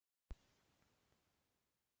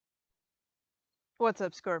What's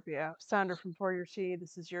up, Scorpio? Sondra from For Your Chi.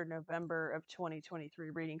 This is your November of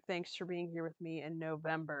 2023 reading. Thanks for being here with me in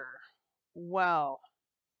November. Well,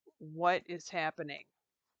 what is happening?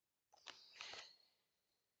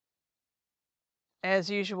 As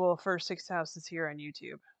usual, first 6 houses here on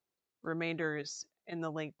YouTube. Remainder is in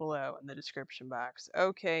the link below in the description box.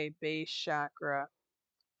 Okay, base chakra.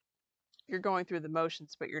 You're going through the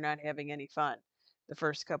motions, but you're not having any fun the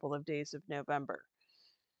first couple of days of November.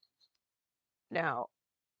 Now,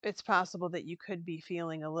 it's possible that you could be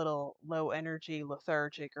feeling a little low energy,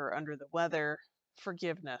 lethargic, or under the weather.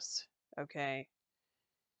 Forgiveness, okay?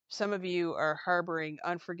 Some of you are harboring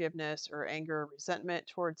unforgiveness or anger or resentment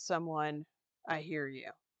towards someone. I hear you.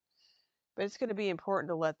 But it's going to be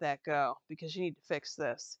important to let that go because you need to fix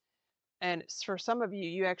this. And for some of you,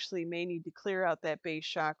 you actually may need to clear out that base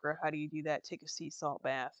chakra. How do you do that? Take a sea salt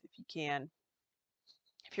bath if you can.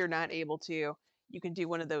 If you're not able to, you can do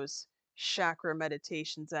one of those chakra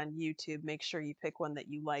meditations on YouTube. Make sure you pick one that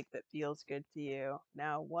you like that feels good to you.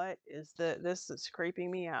 Now, what is this is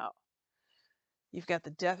creeping me out. You've got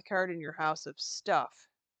the death card in your house of stuff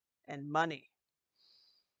and money.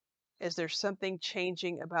 Is there something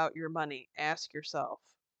changing about your money? Ask yourself.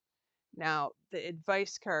 Now, the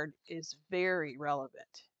advice card is very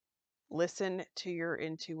relevant. Listen to your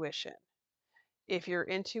intuition. If your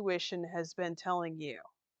intuition has been telling you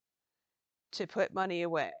to put money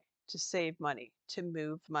away, to save money, to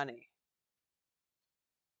move money,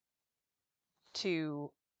 to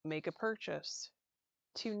make a purchase,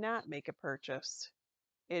 to not make a purchase,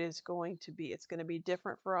 it's going to be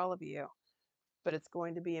different for all of you, but it's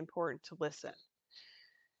going to be important to listen.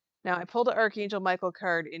 Now, I pulled an Archangel Michael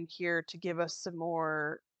card in here to give us some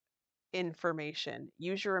more information.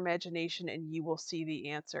 Use your imagination and you will see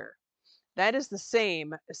the answer. That is the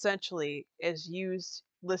same, essentially, as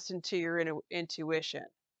listen to your intuition.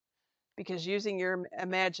 Because using your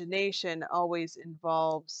imagination always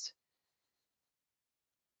involves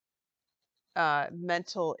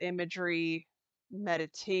mental imagery,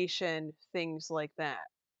 meditation, things like that.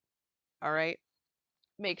 All right?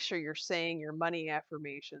 Make sure you're saying your money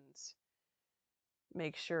affirmations.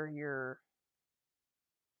 Make sure you're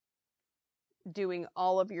doing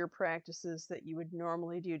all of your practices that you would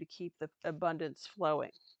normally do to keep the abundance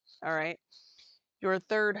flowing. All right? Your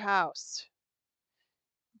third house,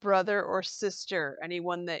 brother or sister,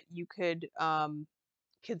 anyone that you could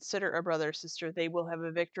consider a brother or sister, they will have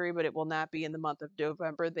a victory, but it will not be in the month of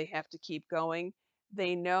November. They have to keep going.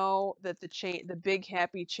 They know that the big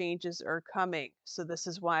happy changes are coming, so this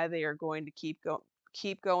is why they are going to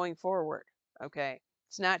keep going forward. Okay,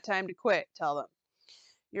 it's not time to quit. Tell them.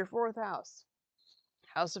 Your fourth house,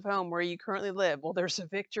 house of home, where you currently live. Well, there's a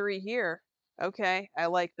victory here. Okay, I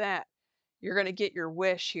like that. You're going to get your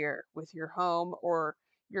wish here with your home, or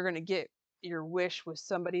you're going to get your wish with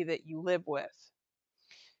somebody that you live with.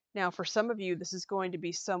 Now, for some of you, this is going to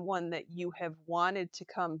be someone that you have wanted to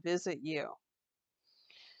come visit you.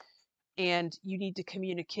 And you need to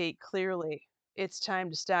communicate clearly. It's time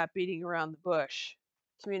to stop beating around the bush.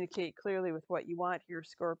 Communicate clearly with what you want here,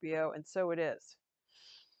 Scorpio, and so it is.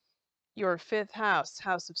 Your fifth house,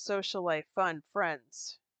 house of social life, fun,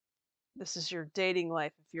 friends. This is your dating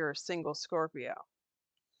life if you're a single Scorpio.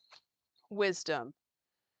 Wisdom.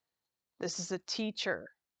 This is a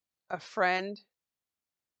teacher, a friend,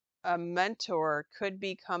 a mentor could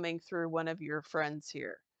be coming through one of your friends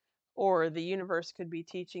here. Or the universe could be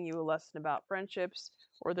teaching you a lesson about friendships,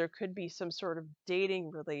 or there could be some sort of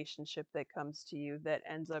dating relationship that comes to you that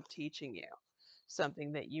ends up teaching you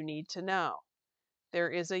something that you need to know.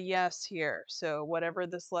 There is a yes here. So whatever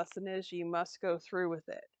this lesson is, you must go through with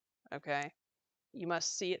it. Okay? You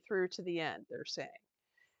must see it through to the end, they're saying.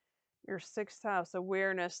 Your sixth house,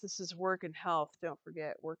 awareness. This is work and health. Don't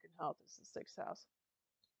forget, work and health is the sixth house.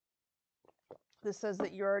 This says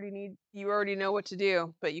that you already know what to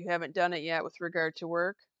do, but you haven't done it yet with regard to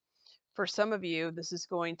work. For some of you, this is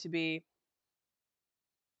going to be,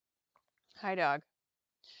 hi dog.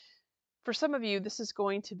 For some of you, this is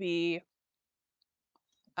going to be,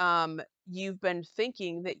 you've been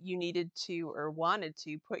thinking that you needed to or wanted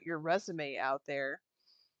to put your resume out there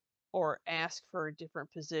or ask for a different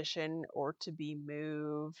position or to be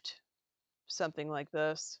moved, something like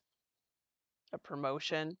this, a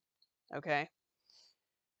promotion, okay?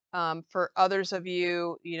 For others of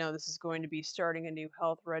you, this is going to be starting a new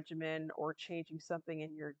health regimen or changing something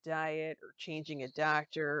in your diet or changing a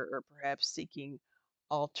doctor or perhaps seeking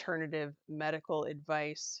alternative medical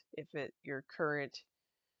advice if your current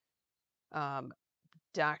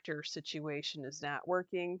doctor situation is not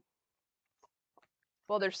working.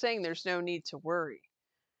 Well, they're saying there's no need to worry.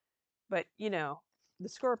 But, the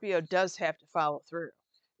Scorpio does have to follow through.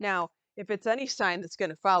 Now, if it's any sign that's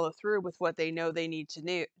going to follow through with what they know they need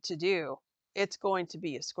to do, it's going to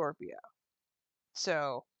be a Scorpio.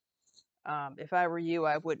 So, if I were you,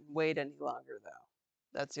 I wouldn't wait any longer, though.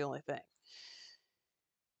 That's the only thing.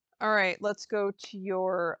 All right, let's go to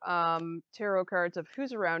your tarot cards of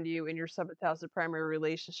who's around you in your 7th house of primary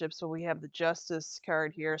relationships. So we have the Justice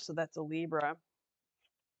card here, so that's a Libra.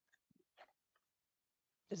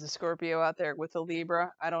 Is a Scorpio out there with a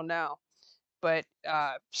Libra? I don't know. But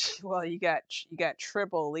well, you got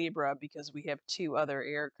triple Libra because we have 2 other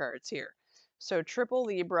air cards here. So triple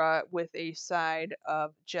Libra with a side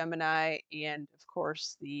of Gemini and of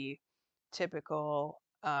course the typical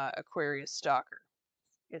Aquarius stalker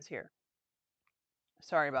is here.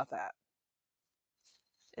 Sorry about that.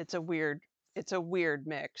 It's a weird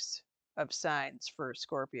mix of signs for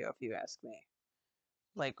Scorpio if you ask me.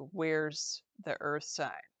 Like where's the earth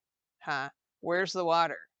sign? Huh? Where's the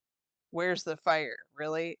water? Where's the fire?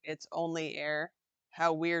 Really? It's only air?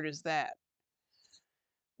 How weird is that?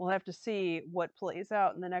 We'll have to see what plays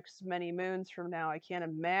out in the next many moons from now. I can't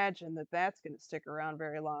imagine that that's going to stick around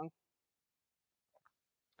very long.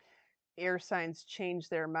 Air signs change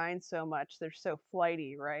their minds so much. They're so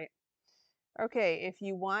flighty, right? Okay, if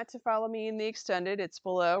you want to follow me in the extended, it's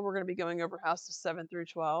below. We're going to be going over houses 7 through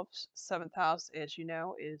 12. 7th house, as you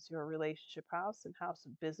know, is your relationship house and house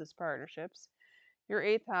of business partnerships. Your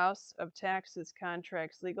 8th house of taxes,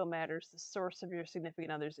 contracts, legal matters, the source of your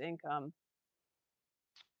significant other's income.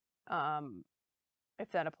 If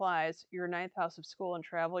that applies, your 9th house of school and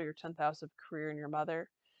travel, your 10th house of career and your mother,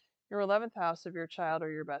 your 11th house of your child or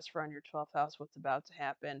your best friend, your 12th house, what's about to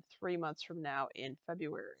happen 3 months from now in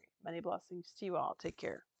February. Many blessings to you all. Take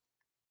care.